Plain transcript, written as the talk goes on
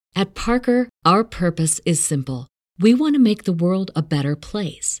At Parker, our purpose is simple. We want to make the world a better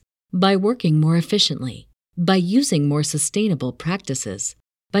place by working more efficiently, by using more sustainable practices,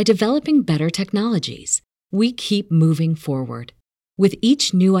 by developing better technologies. We keep moving forward. With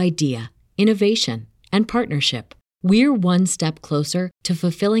each new idea, innovation, and partnership, we're one step closer to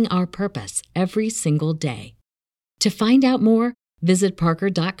fulfilling our purpose every single day. To find out more, visit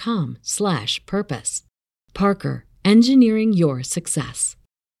parker.com/purpose. Parker, engineering your success.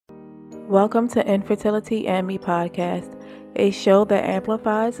 Welcome to Infertility and Me podcast, a show that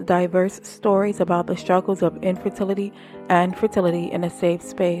amplifies diverse stories about the struggles of infertility and fertility in a safe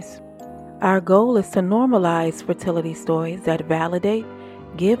space. Our goal is to normalize fertility stories that validate,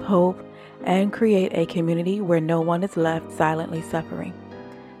 give hope, and create a community where no one is left silently suffering.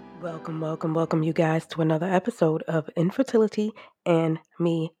 Welcome, you guys, to another episode of Infertility and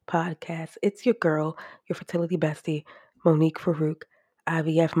Me podcast. It's your girl, your fertility bestie, Monique Farouk,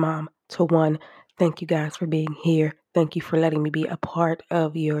 IVF mom to one. Thank you guys for being here. Thank you for letting me be a part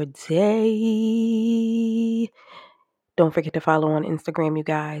of your day. Don't forget to follow on Instagram, you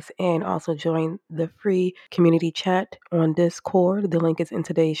guys, and also join the free community chat on Discord. The link is in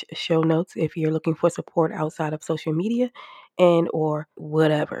today's show notes if you're looking for support outside of social media and or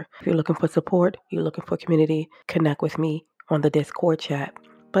whatever. If you're looking for support, you're looking for community, connect with me on the Discord chat.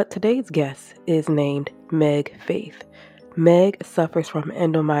 But today's guest is named Meg Faith. Meg suffers from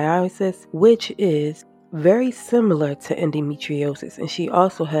endometriosis, which is very similar to endometriosis, and she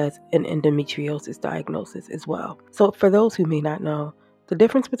also has an endometriosis diagnosis as well. So for those who may not know, the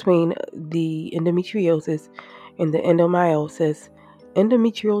difference between the endometriosis and the endometriosis,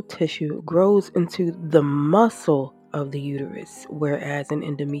 endometrial tissue grows into the muscle of the uterus, whereas in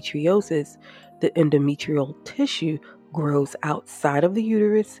endometriosis, the endometrial tissue grows outside of the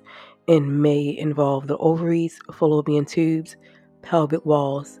uterus and may involve the ovaries, fallopian tubes, pelvic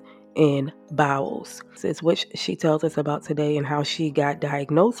walls, and bowels. This is what she tells us about today and how she got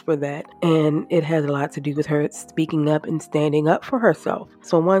diagnosed for that. And it has a lot to do with her speaking up and standing up for herself.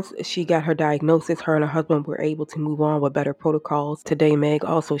 So once she got her diagnosis, her and her husband were able to move on with better protocols. Today, Meg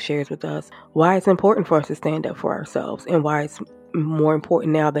also shares with us why it's important for us to stand up for ourselves and why it's more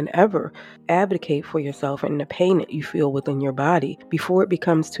important now than ever. Advocate for yourself and the pain that you feel within your body before it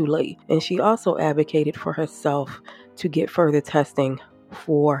becomes too late. And she also advocated for herself to get further testing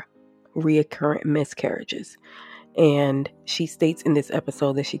for recurrent miscarriages. And she states in this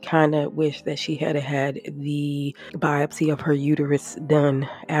episode that she kind of wished that she had had the biopsy of her uterus done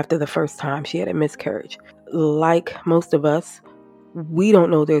after the first time she had a miscarriage. Like most of us, we don't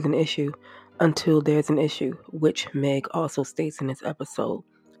know there's an issue until there's an issue, which Meg also states in this episode.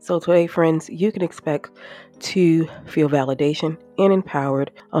 So today, friends, you can expect to feel validation and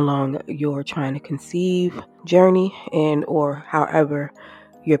empowered along your trying to conceive journey and or however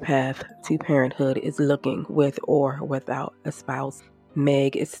your path to parenthood is looking with or without a spouse.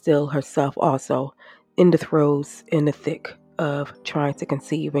 Meg is still herself also in the throes, in the thick of trying to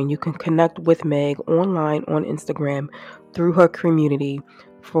conceive. And you can connect with Meg online on Instagram through her community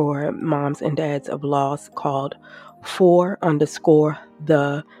for moms and dads of loss called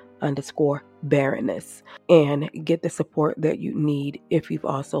 _the_barrenness, and get the support that you need if you've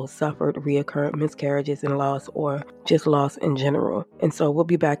also suffered recurrent miscarriages and loss or just loss in general. And so we'll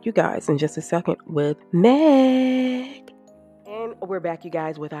be back, you guys, in just a second with Meg. And we're back, you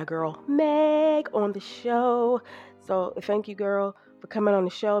guys, with our girl Meg on the show. So thank you, girl, for coming on the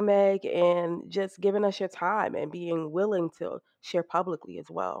show, Meg, and just giving us your time and being willing to share publicly as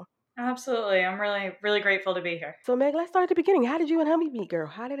well. Absolutely. I'm really, really grateful to be here. So Meg, let's start at the beginning. How did you and Hummy meet, girl?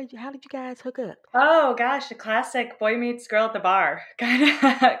 How did you guys hook up? Oh gosh, a classic boy meets girl at the bar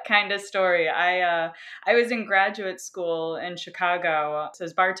kind of story. I was in graduate school in Chicago. So I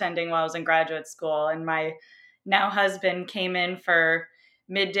was bartending while I was in graduate school, and my now husband came in for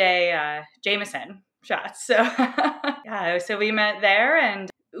midday Jameson shots. So so we met there,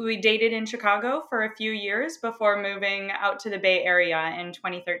 and we dated in Chicago for a few years before moving out to the Bay Area in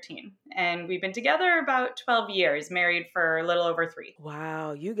 2013. And we've been together about 12 years, married for a little over 3.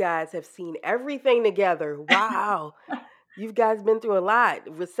 Wow, you guys have seen everything together. Wow. You guys been through a lot,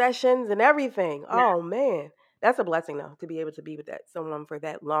 recessions and everything. Yeah. Oh, man. That's a blessing, though, to be able to be with someone for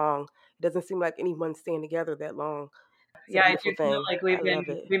that long. It doesn't seem like anyone's staying together that long. Yeah, I do feel like we've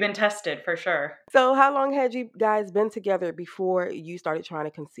been tested for sure. So how long had you guys been together before you started trying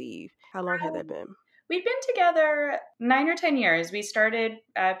to conceive? How long had that been? We've been together 9 or 10 years. We started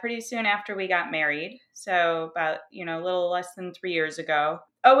pretty soon after we got married. So about, a little less than 3 years ago.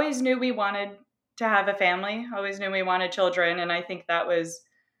 Always knew we wanted to have a family. Always knew we wanted children. And I think that was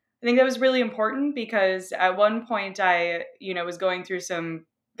really important because at one point I, was going through some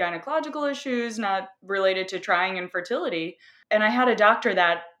gynecological issues, not related to trying infertility. And I had a doctor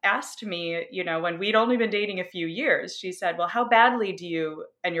that asked me, when we'd only been dating a few years, she said, "Well, how badly do you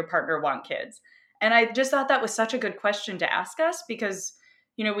and your partner want kids?" And I just thought that was such a good question to ask us because,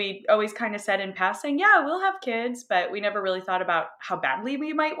 we always kind of said in passing, yeah, we'll have kids, but we never really thought about how badly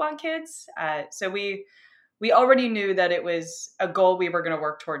we might want kids. So we already knew that it was a goal we were going to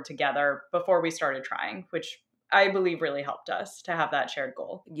work toward together before we started trying, which I believe really helped us to have that shared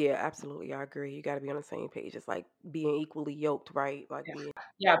goal. Yeah, absolutely. I agree. You got to be on the same page. It's like being equally yoked, right? Like Yeah. being,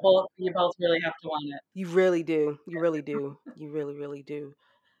 Yeah, you both really have to want it. you really do. You really do. You really, really do.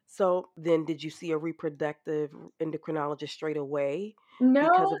 So then, did you see a reproductive endocrinologist straight away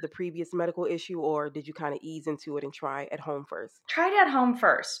because No, of the previous medical issue, or did you kind of ease into it and try at home first? tried at home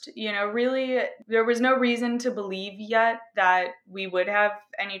first. Really, there was no reason to believe yet that we would have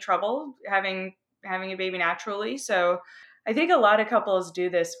any trouble having a baby naturally. So I think a lot of couples do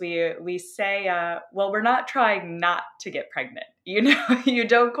this. We say, well, we're not trying not to get pregnant. You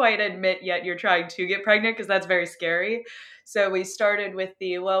don't quite admit yet you're trying to get pregnant because that's very scary. So we started with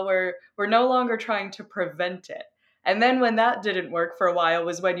well, we're no longer trying to prevent it. And then when that didn't work for a while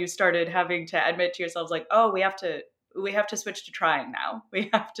was when you started having to admit to yourselves like, oh, we have to switch to trying now. We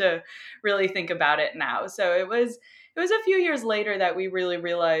have to really think about it now. So it was a few years later that we really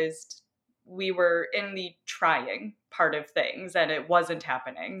realized we were in the trying part of things and it wasn't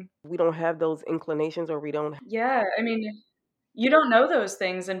happening. We don't have those inclinations, or we don't. Yeah, I mean, you don't know those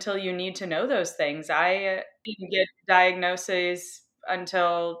things until you need to know those things. I didn't get diagnoses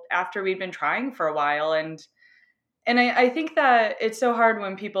until after we'd been trying for a while, and I think that it's so hard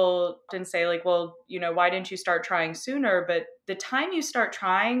when people often say, like, well, why didn't you start trying sooner? But the time you start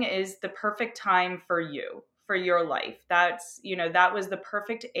trying is the perfect time for you, for your life. That was the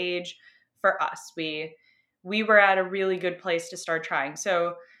perfect age for us. We were at a really good place to start trying.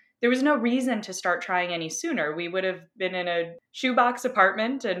 So there was no reason to start trying any sooner. We would have been in a shoebox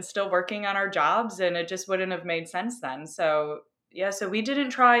apartment and still working on our jobs, and it just wouldn't have made sense then. So, yeah, so we didn't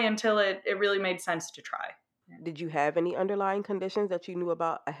try until it really made sense to try. Did you have any underlying conditions that you knew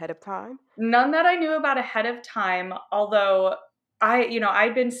about ahead of time? None that I knew about ahead of time, although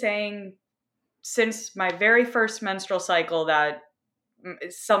I'd been saying since my very first menstrual cycle that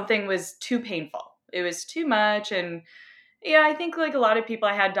something was too painful. It was too much. And yeah, I think like a lot of people,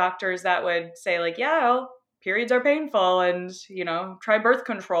 I had doctors that would say, like, yeah, well, periods are painful and, try birth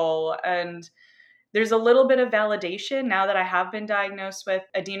control. And there's a little bit of validation now that I have been diagnosed with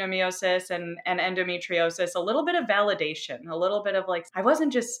adenomyosis and endometriosis, a little bit of validation, a little bit of like, I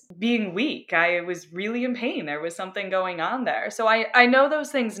wasn't just being weak. I was really in pain. There was something going on there. So I know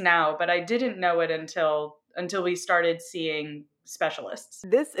those things now, but I didn't know it until we started seeing specialists.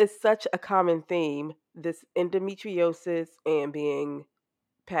 This is such a common theme, this endometriosis and being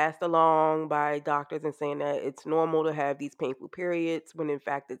passed along by doctors and saying that it's normal to have these painful periods when in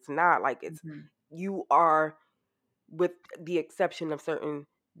fact it's not. Like it's Mhm. you are, with the exception of certain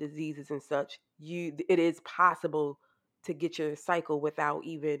diseases and such, it is possible to get your cycle without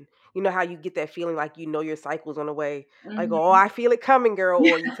even, how you get that feeling like your cycle's on the way, like, oh, Mhm. I feel it coming, girl,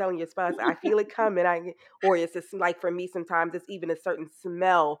 or you telling your spouse, I feel it coming, or it's just like, for me sometimes it's even a certain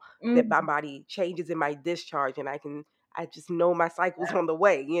smell that my Mhm. body changes in my discharge, and I just know my cycle's on the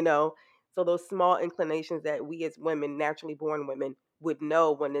way. So those small inclinations that we as women, naturally born women, would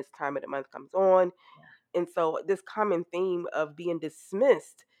know when this time of the month comes on. And so this common theme of being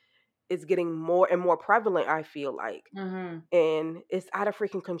dismissed is getting more and more prevalent, I feel like. Mhm. And it's out of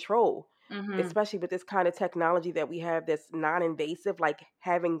freaking control, Mhm. especially with this kind of technology that we have that's non-invasive, like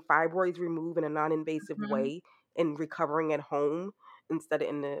having fibroids removed in a non-invasive Mhm. way and recovering at home instead of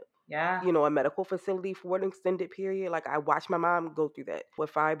in Yeah. a medical facility for an extended period. Like I watched my mom go through that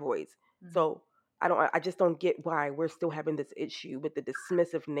with fibroids. Mhm. So I just don't get why we're still having this issue with the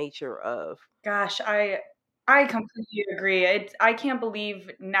dismissive nature of. Gosh, I completely agree. I can't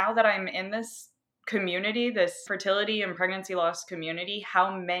believe now that I'm in this community, this fertility and pregnancy loss community,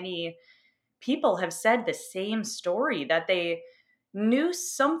 how many people have said the same story that they knew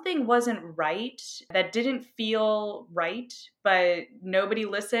something wasn't right, that didn't feel right, but nobody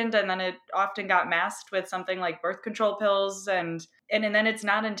listened and then it often got masked with something like birth control pills and then it's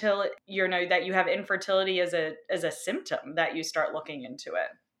not until that you have infertility as a symptom that you start looking into it.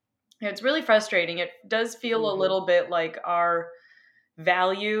 It's really frustrating. It does feel a Mhm. little bit like our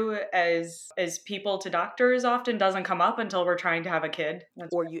value as people to doctors often doesn't come up until we're trying to have a kid.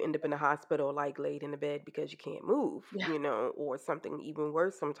 That's Or you end up in the hospital, like laid in the bed because you can't move, yeah. or something even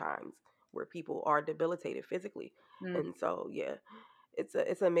worse sometimes, where people are debilitated physically. Mm, And so, yeah,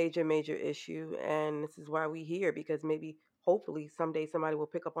 it's a major issue, and this is why we here, because maybe hopefully someday somebody will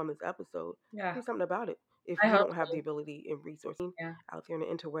pick up on this episode, Yeah. say something about it. If I you hope don't have the so. ability and resources Yeah. out there in the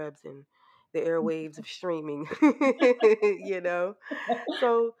interwebs and the airwaves of streaming, you know.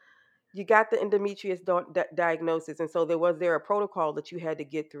 So you got the endometriosis diagnosis, and so there a protocol that you had to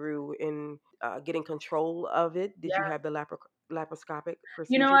get through in getting control of it? Did you Yeah. have the laparoscopic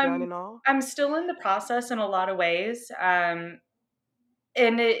You know, procedure done and all? I'm still in the process in a lot of ways. And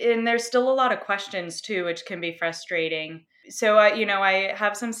there's still a lot of questions too, which can be frustrating. So I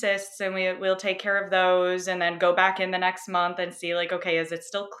have some cysts, and we'll take care of those, and then go back in the next month and see, like, okay, is it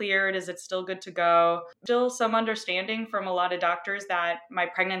still cleared? Is it still good to go? Still some understanding from a lot of doctors that my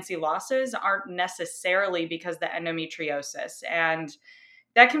pregnancy losses aren't necessarily because of the endometriosis, and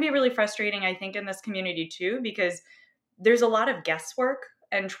that can be really frustrating, I think, in this community too, because there's a lot of guesswork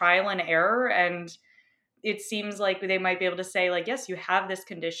and trial and error, and it seems like they might be able to say, like, yes, you have this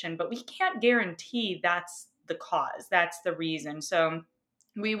condition, but we can't guarantee that's the cause, that's the reason. So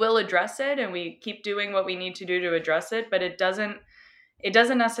we will address it, and we keep doing what we need to do to address it, but it doesn't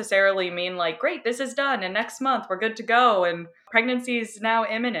necessarily mean, like, great, this is done and next month we're good to go and pregnancy is now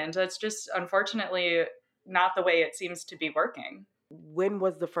imminent. That's just unfortunately not the way it seems to be working. When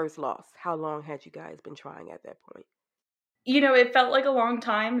was the first loss? How long had you guys been trying at that point? It felt like a long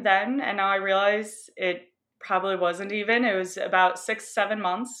time then, and now I realize it probably wasn't even. It was about 6, 7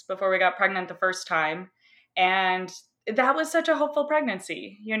 months before we got pregnant the first time. And that was such a hopeful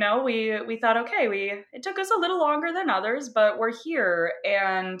pregnancy. We thought, okay, it took us a little longer than others, but we're here.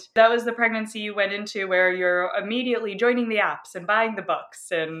 And that was the pregnancy you went into where you're immediately joining the apps and buying the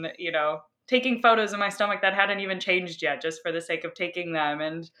books and, taking photos of my stomach that hadn't even changed yet just for the sake of taking them.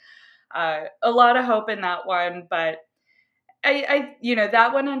 And a lot of hope in that one, but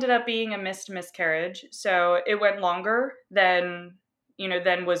that one ended up being a missed miscarriage. So it went longer than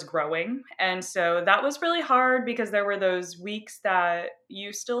was growing. And so that was really hard because there were those weeks that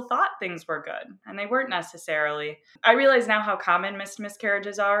you still thought things were good and they weren't necessarily. I realize now how common missed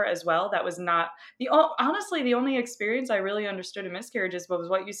miscarriages are as well. That was not honestly, the only experience I really understood in miscarriages was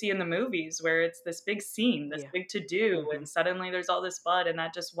what you see in the movies where it's this big scene, this Yeah. big to do, Mhm. and suddenly there's all this blood, and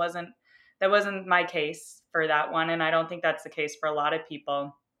that wasn't my case for that one, and I don't think that's the case for a lot of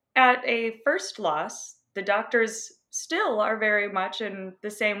people. At a first loss, the doctors still are very much in the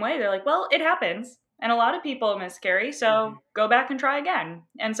same way. They're like, well, it happens. And a lot of people miscarry, so go back and try again.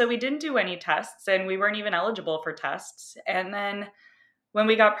 And so we didn't do any tests, and we weren't even eligible for tests. And then when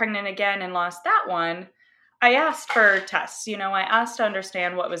we got pregnant again and lost that one, I asked for tests. I asked to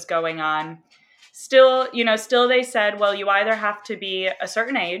understand what was going on. Still they said, well, you either have to be a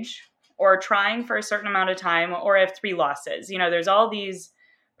certain age or trying for a certain amount of time or have 3 losses. There's all these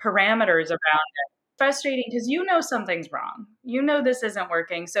parameters around it. Frustrating because something's wrong. This isn't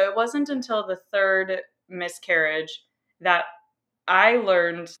working. So it wasn't until the third miscarriage that I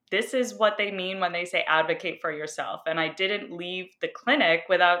learned this is what they mean when they say advocate for yourself. And I didn't leave the clinic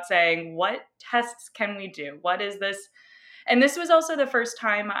without saying, what tests can we do? What is this? And this was also the first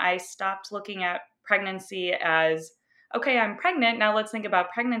time I stopped looking at pregnancy as, okay, I'm pregnant. Now let's think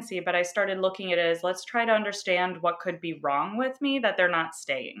about pregnancy. But I started looking at it as, let's try to understand what could be wrong with me that they're not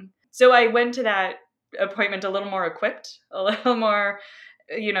staying. So I went to that appointment a little more equipped, a little more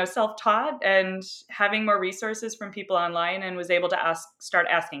self-taught, and having more resources from people online, and was able to start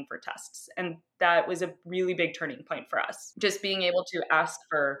asking for tests. And that was a really big turning point for us. Just being able to ask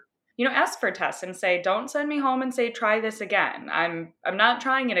for tests and say, don't send me home and say, try this again. I'm not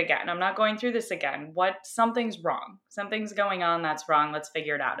trying it again. I'm not going through this again. Something's wrong. Something's going on that's wrong. Let's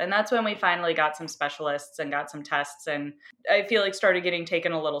figure it out. And that's when we finally got some specialists and got some tests, and I feel like started getting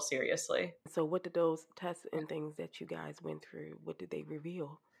taken a little seriously. So what did those tests and things that you guys went through, what did they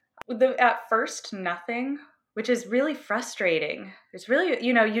reveal? At first, nothing, which is really frustrating. It's really,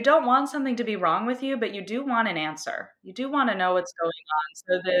 you don't want something to be wrong with you, but you do want an answer. You do want to know what's going on.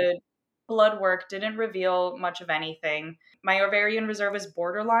 So the blood work didn't reveal much of anything. My ovarian reserve is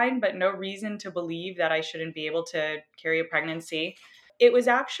borderline, but no reason to believe that I shouldn't be able to carry a pregnancy. It was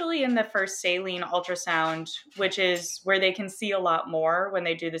actually in the first saline ultrasound, which is where they can see a lot more when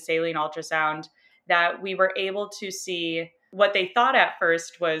they do the saline ultrasound, that we were able to see what they thought at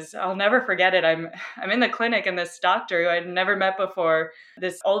first was, I'll never forget it. I'm in the clinic, and this doctor who I'd never met before,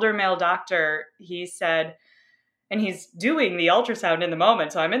 this older male doctor, he said, and he's doing the ultrasound in the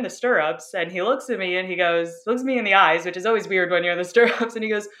moment. So I'm in the stirrups, and he looks at me and looks me in the eyes, which is always weird when you're in the stirrups. And he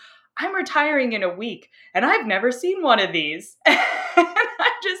goes, I'm retiring in a week, and I've never seen one of these. And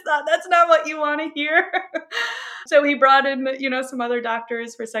I just thought, that's not what you want to hear. So he brought in, some other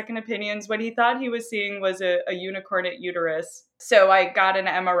doctors for second opinions. What he thought he was seeing was a unicornate uterus. So I got an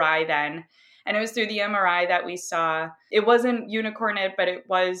MRI then. And it was through the MRI that we saw, it wasn't unicornate, but it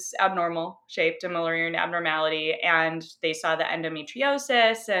was abnormal shaped, a Mullerian abnormality. And they saw the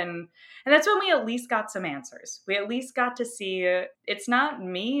endometriosis. And that's when we at least got some answers. We at least got to see it's not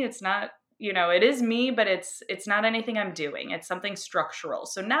me. It's not, it is me, but it's not anything I'm doing. It's something structural.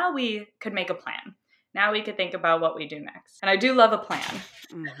 So now we could make a plan. Now we could think about what we do next. And I do love a plan.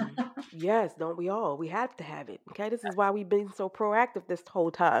 Mm-hmm. Yes, don't we all? We have to have it. Okay, this is why we've been so proactive this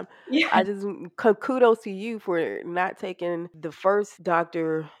whole time. Yeah. I just kudos to you for not taking the first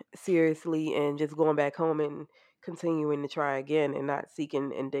doctor seriously and just going back home and continuing to try again and not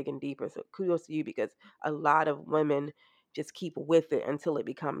seeking and digging deeper. So kudos to you, because a lot of women just keep with it until it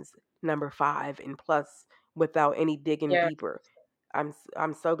becomes number 5 and plus without any digging Yeah. deeper.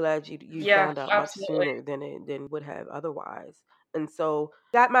 I'm so glad you Yeah, found out much absolutely. sooner than would have otherwise. And so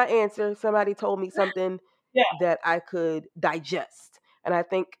got my answer. Somebody told me something Yeah. that I could digest. And I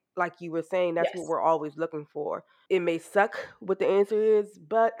think, like you were saying, that's what Yes. we're always looking for. It may suck what the answer is,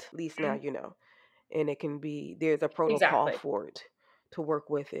 but at least now Mhm. you know. And it can be, there's a protocol Exactly. for it, to work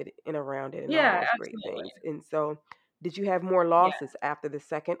with it and around it and all Yeah, those great absolutely. things. And so, did you have more Yeah. losses after the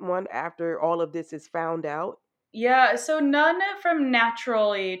second one, after all of this is found out? Yeah, so none from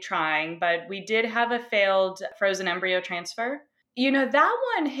naturally trying, but we did have a failed frozen embryo transfer. That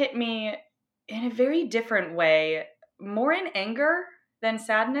one hit me in a very different way, more in anger than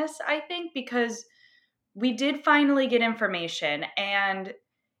sadness, I think, because we did finally get information and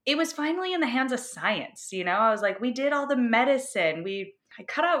it was finally in the hands of science. I was like, we did all the medicine. I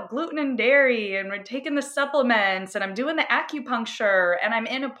cut out gluten and dairy and we're taking the supplements and I'm doing the acupuncture and I'm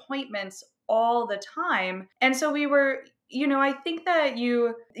in appointments all the time. And so we were, I think that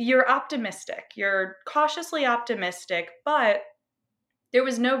you're optimistic. You're cautiously optimistic, but there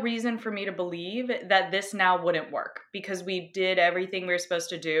was no reason for me to believe that this now wouldn't work because we did everything we were supposed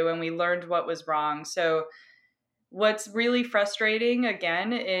to do and we learned what was wrong. So what's really frustrating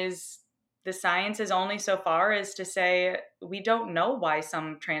again is the science is only so far as to say we don't know why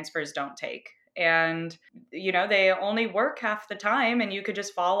some transfers don't take. And, they only work half the time and you could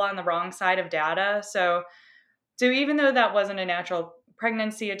just fall on the wrong side of data. So even though that wasn't a natural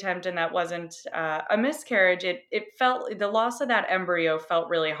pregnancy attempt and that wasn't a miscarriage, it felt, the loss of that embryo felt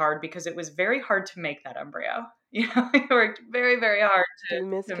really hard because it was very hard to make that embryo. It worked very, very hard 2 to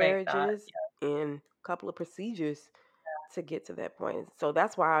make that. miscarriages and a couple of procedures to get to that point. So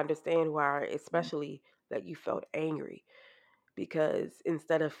that's why I understand why, especially that you felt angry, because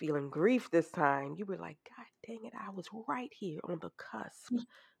instead of feeling grief this time, you were like, God dang it, I was right here on the cusp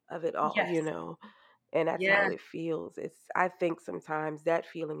of it all, Yes. And that's how Yeah. it feels. I think sometimes that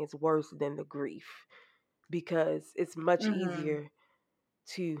feeling is worse than the grief, because it's much Hmm. easier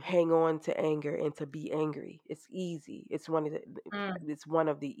to hang on to anger and to be angry. It's easy. Mm. It's one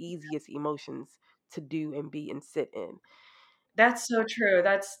of the easiest emotions to do and be and sit in. That's so true.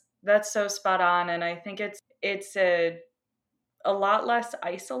 That's so spot on, and I think it's a lot less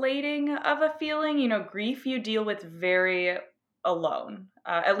isolating of a feeling. Grief you deal with very alone.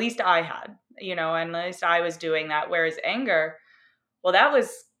 At least I had, and at least I was doing that. Whereas anger, well, that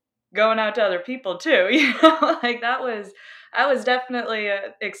was going out to other people too. Like that was definitely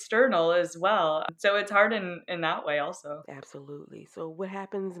external as well. So it's hard in that way also. Absolutely. So what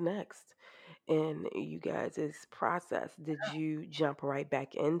happens next in you guys' process? Did you jump right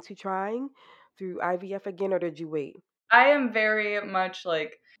back into trying through IVF again, or did you wait? I am very much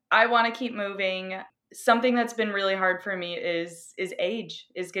like I want to keep moving. Something that's been really hard for me is age,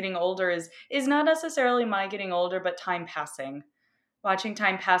 is getting older, is not necessarily my getting older, but time passing. Watching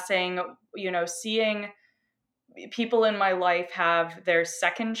time passing, seeing people in my life have their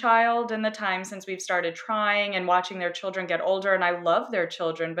second child in the time since we've started trying and watching their children get older. And I love their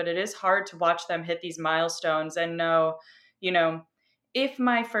children, but it is hard to watch them hit these milestones and know, you know, if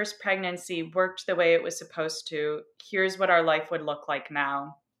my first pregnancy worked the way it was supposed to, here's what our life would look like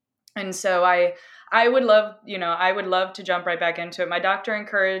now. And so I would love, I would love to jump right back into it. My doctor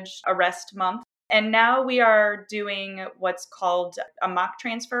encouraged a rest month. And now we are doing what's called a mock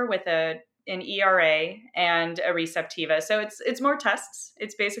transfer with an ERA and a Receptiva. So it's more tests.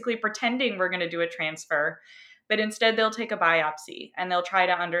 It's basically pretending we're going to do a transfer, but instead they'll take a biopsy and they'll try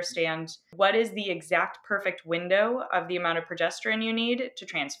to understand what is the exact perfect window of the amount of progesterone you need to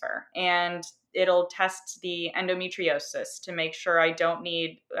transfer. And it'll test the endometriosis to make sure I don't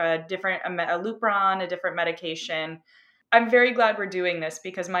need a Lupron, a different medication. I'm very glad we're doing this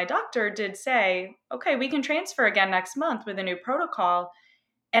because my doctor did say, okay, we can transfer again next month with a new protocol.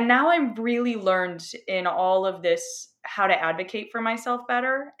 And now I'm really learned in all of this how to advocate for myself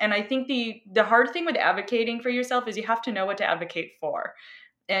better. And I think the hard thing with advocating for yourself is you have to know what to advocate for.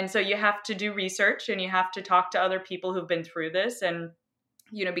 And so you have to do research and you have to talk to other people who've been through this. And,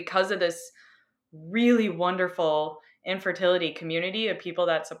 because of this really wonderful infertility community of people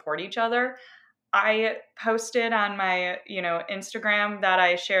that support each other, I posted on my, Instagram that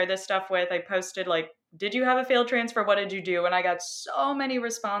I share this stuff with. I posted like, did you have a failed transfer? What did you do? And I got so many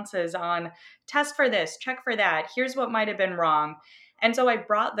responses on test for this, check for that. Here's what might have been wrong. And so I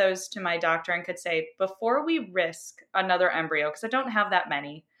brought those to my doctor and could say, before we risk another embryo, because I don't have that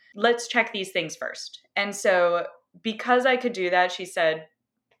many, let's check these things first. And so because I could do that, she said,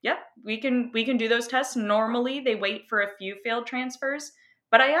 yep, we can do those tests. Normally they wait for a few failed transfers,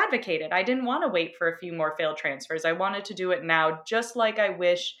 but I advocated. I didn't want to wait for a few more failed transfers. I wanted to do it now, just like I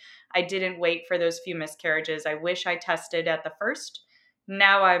wish I didn't wait for those few miscarriages. I wish I tested at the first.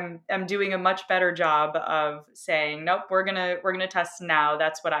 Now I'm doing a much better job of saying, nope, we're gonna test now.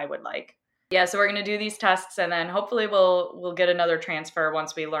 That's what I would like. Yeah, so we're gonna do these tests and then hopefully we'll get another transfer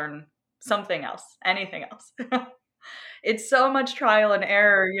once we learn something else, anything else. It's so much trial and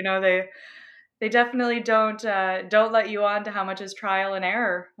error. They definitely don't let you on to how much is trial and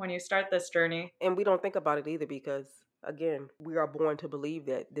error when you start this journey. And we don't think about it either because, again, we are born to believe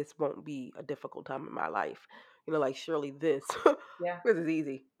that this won't be a difficult time in my life. Like surely this, Yeah. this is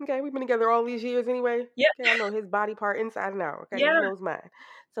easy. Okay, we've been together all these years anyway. Yeah. Okay, I know his body part inside and out. Okay, Yeah. he knows mine.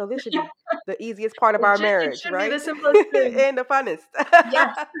 So this should be the easiest part of our marriage, it should right? be the simplest thing. And the funnest.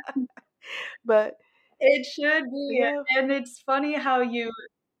 Yes. But It should be. yeah. And it's funny how you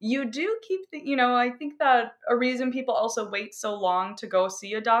do keep I think that a reason people also wait so long to go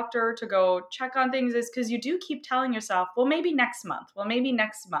see a doctor, to go check on things is because you do keep telling yourself, well, maybe next month. Well, maybe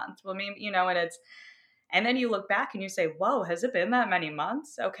next month. Well, maybe, and then you look back and you say, whoa, has it been that many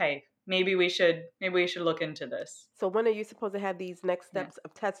months? Okay, maybe we should look into this. So when are you supposed to have these next steps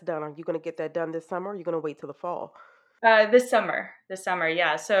of tests done? Are you going to get that done this summer? Or are you going to wait till the fall? This summer,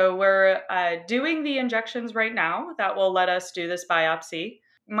 yeah. So we're doing the injections right now that will let us do this biopsy.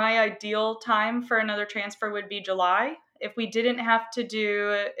 My ideal time for another transfer would be July. If they don't have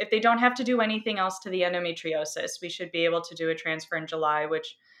to do anything else to the endometriosis, we should be able to do a transfer in July,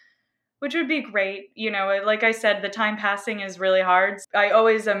 which would be great. Like I said, the time passing is really hard. I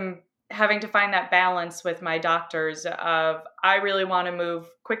always am having to find that balance with my doctors of I really want to move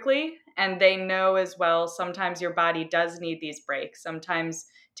quickly, and they know as well sometimes your body does need these breaks. Sometimes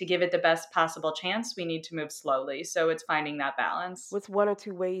to give it the best possible chance, we need to move slowly. So it's finding that balance. What's one or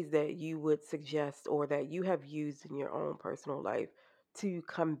two ways that you would suggest or that you have used in your own personal life to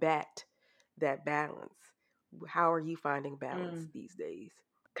combat that balance? How are you finding balance these days?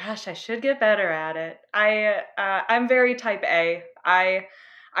 Gosh, I should get better at it. I'm very type A.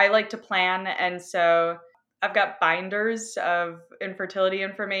 I like to plan, and so I've got binders of infertility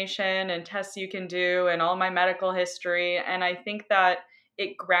information and tests you can do and all my medical history, and I think that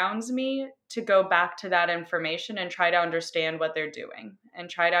it grounds me to go back to that information and try to understand what they're doing and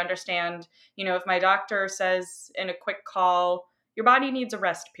try to understand, if my doctor says in a quick call, your body needs a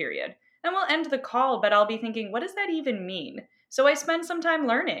rest period, then we'll end the call, but I'll be thinking, what does that even mean? So I spend some time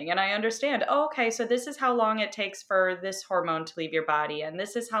learning and I understand, oh, okay, so this is how long it takes for this hormone to leave your body. And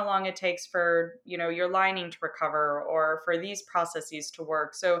this is how long it takes for, your lining to recover or for these processes to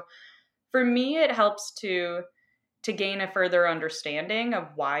work. So for me, it helps to gain a further understanding of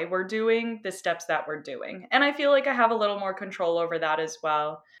why we're doing the steps that we're doing. And I feel like I have a little more control over that as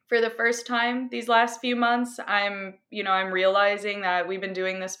well. For the first time these last few months, I'm realizing that we've been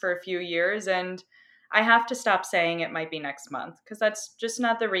doing this for a few years and I have to stop saying it might be next month because that's just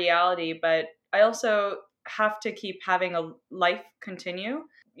not the reality. But I also have to keep having a life continue,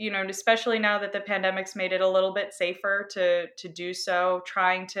 especially now that the pandemic's made it a little bit safer to do so,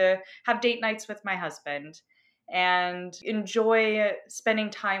 trying to have date nights with my husband and enjoy spending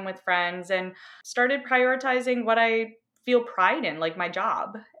time with friends, and started prioritizing what I feel pride in, like my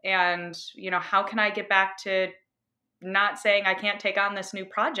job. And, how can I get back to not saying I can't take on this new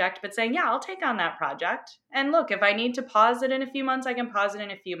project, but saying, yeah, I'll take on that project. And look, if I need to pause it in a few months, I can pause it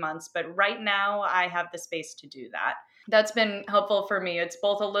in a few months. But right now, I have the space to do that. That's been helpful for me. It's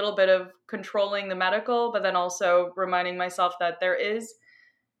both a little bit of controlling the medical, but then also reminding myself that there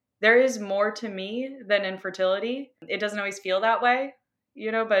is more to me than infertility. It doesn't always feel that way,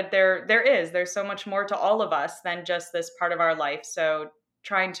 but there's so much more to all of us than just this part of our life. So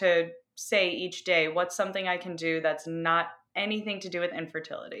trying to say each day, what's something I can do that's not anything to do with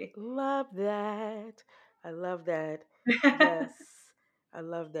infertility? Love that. I love that. Yes. I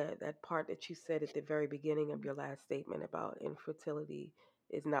love that part that you said at the very beginning of your last statement about infertility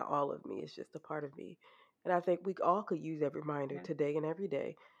is not all of me, it's just a part of me. And I think we all could use that reminder Yeah. today and every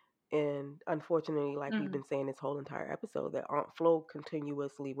day And unfortunately, like we've Mm. been saying this whole entire episode, that Aunt Flo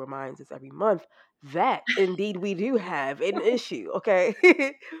continuously reminds us every month that indeed we do have an issue, okay?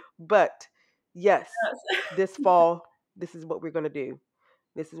 But yes, this fall, this is what we're going to do.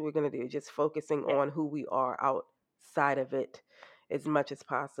 This is what we're going to do. Just focusing Yeah. on who we are outside of it as much as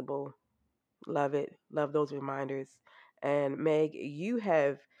possible. Love it. Love those reminders. And Meg, you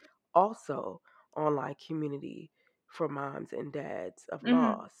have also online community for moms and dads of Mhm.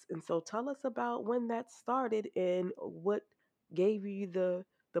 loss. And so tell us about when that started and what gave you the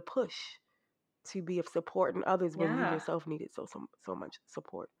push to be of support in others when you Yeah. yourself needed so much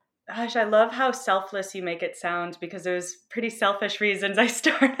support. Gosh, I love how selfless you make it sound because it was pretty selfish reasons I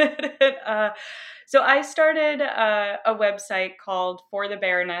started it. So I started a website called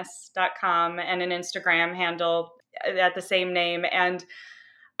forthebareness.com and an Instagram handle at the same name. And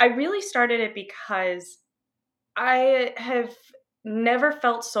I really started it because I have never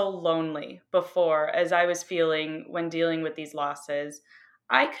felt so lonely before as I was feeling when dealing with these losses.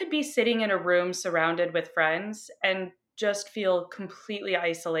 I could be sitting in a room surrounded with friends and just feel completely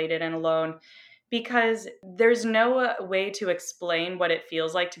isolated and alone because there's no way to explain what it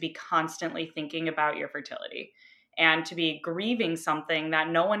feels like to be constantly thinking about your fertility and to be grieving something that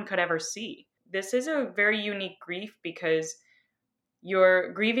no one could ever see. This is a very unique grief because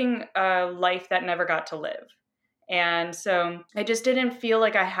you're grieving a life that never got to live. And so I just didn't feel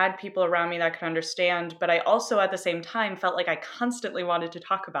like I had people around me that could understand. But I also, at the same time, felt like I constantly wanted to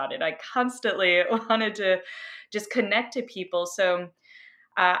talk about it. I constantly wanted to just connect to people. So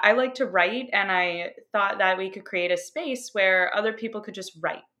I like to write, and I thought that we could create a space where other people could just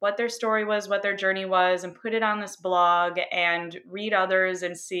write what their story was, what their journey was, and put it on this blog and read others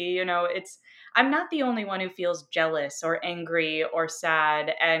and see, I'm not the only one who feels jealous or angry or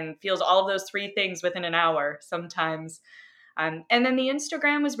sad and feels all of those three things within an hour sometimes. And then the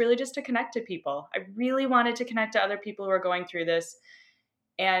Instagram was really just to connect to people. I really wanted to connect to other people who are going through this.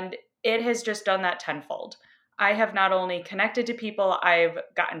 And it has just done that tenfold. I have not only connected to people, I've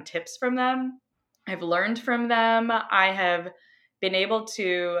gotten tips from them, I've learned from them, I have been able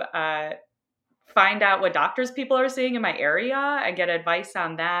to find out what doctors people are seeing in my area and get advice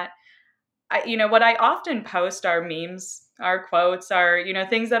on that. What I often post are memes, are quotes, are,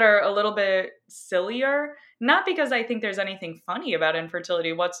 things that are a little bit sillier, not because I think there's anything funny about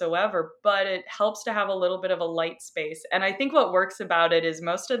infertility whatsoever, but it helps to have a little bit of a light space. And I think what works about it is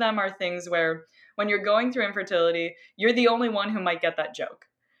most of them are things where when you're going through infertility, you're the only one who might get that joke.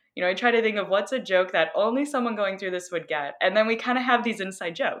 I try to think of what's a joke that only someone going through this would get. And then we kind of have these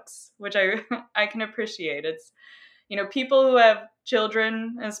inside jokes, which I I can appreciate. It's people who have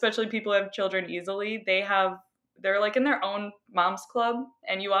children, especially people who have children easily, they're like in their own mom's club,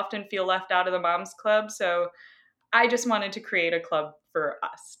 and you often feel left out of the mom's club. So I just wanted to create a club for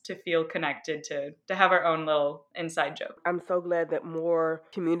us to feel connected to have our own little inside joke. I'm so glad that more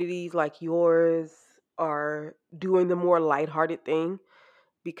communities like yours are doing the more lighthearted thing,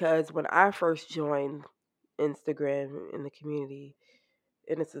 because when I first joined Instagram in the community,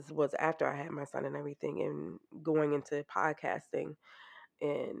 and was after I had my son and everything, and going into podcasting,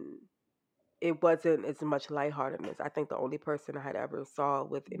 and it wasn't as much lightheartedness. I think the only person I had ever saw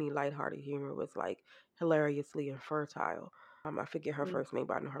with any lighthearted humor was like hilariously infertile. I forget her first name,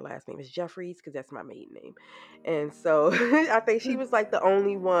 but I know her last name is Jeffries because that's my maiden name. And so I think she was like the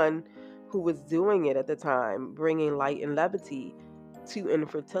only one who was doing it at the time, bringing light and levity to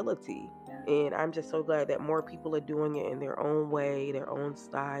infertility. And I'm just so glad that more people are doing it in their own way, their own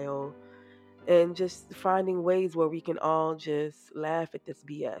style, and just finding ways where we can all just laugh at this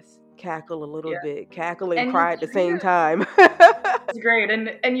BS, cackle a little Yeah. bit, cackle and And cry at the same time. it's great.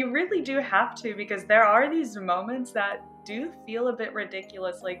 And you really do have to, because there are these moments that do feel a bit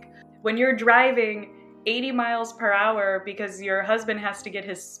ridiculous. Like when you're driving 80 miles per hour because your husband has to get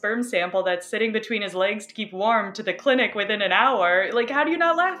his sperm sample that's sitting between his legs to keep warm to the clinic within an hour. Like, how do you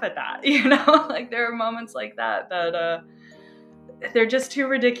not laugh at that? Like there are moments like that they're just too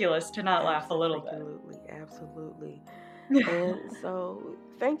ridiculous to not laugh a little bit. Absolutely. And so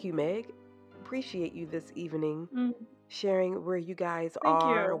thank you, Meg. Appreciate you this evening sharing where you guys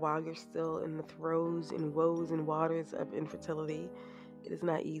are while you're still in the throes and woes and waters of infertility. It is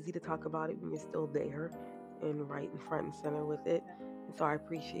not easy to talk about it when you're still there and right in front and center with it. And so I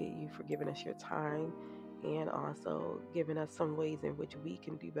appreciate you for giving us your time and also giving us some ways in which we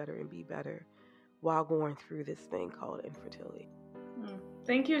can do better and be better while going through this thing called infertility.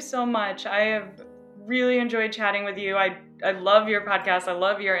 Thank you so much. I have really enjoyed chatting with you. I love your podcast. I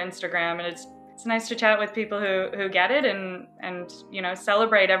love your Instagram, and it's nice to chat with people who get it and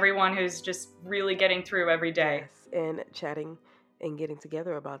celebrate everyone who's just really getting through every day. Yes, and chatting and getting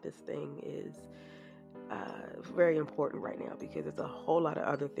together about this thing is very important right now, because there's a whole lot of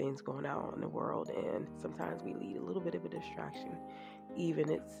other things going on in the world, and sometimes we lead a little bit of a distraction,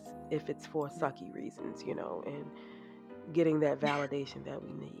 even if it's for sucky reasons, and getting that validation that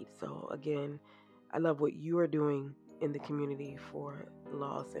we need. So again, I love what you are doing in the community for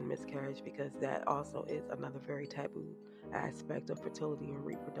loss and miscarriage, because that also is another very taboo aspect of fertility and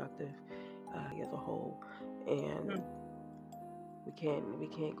reproductive as a whole. And we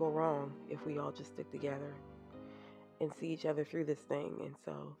can't go wrong if we all just stick together and see each other through this thing. And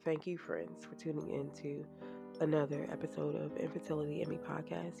so thank you, friends, for tuning in to another episode of Infertility and Me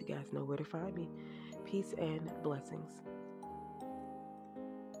podcast. You guys know where to find me. Peace and blessings.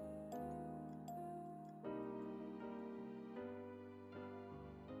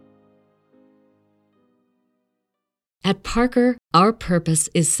 At Parker, our purpose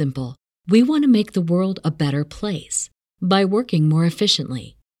is simple. We want to make the world a better place by working more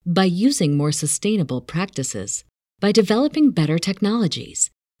efficiently, by using more sustainable practices, by developing better technologies.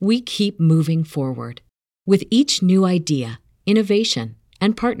 We keep moving forward. With each new idea, innovation,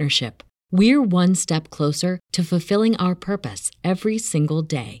 and partnership, we're one step closer to fulfilling our purpose every single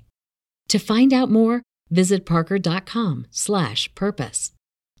day. To find out more, visit parker.com/purpose.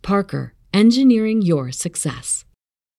 Parker, engineering your success.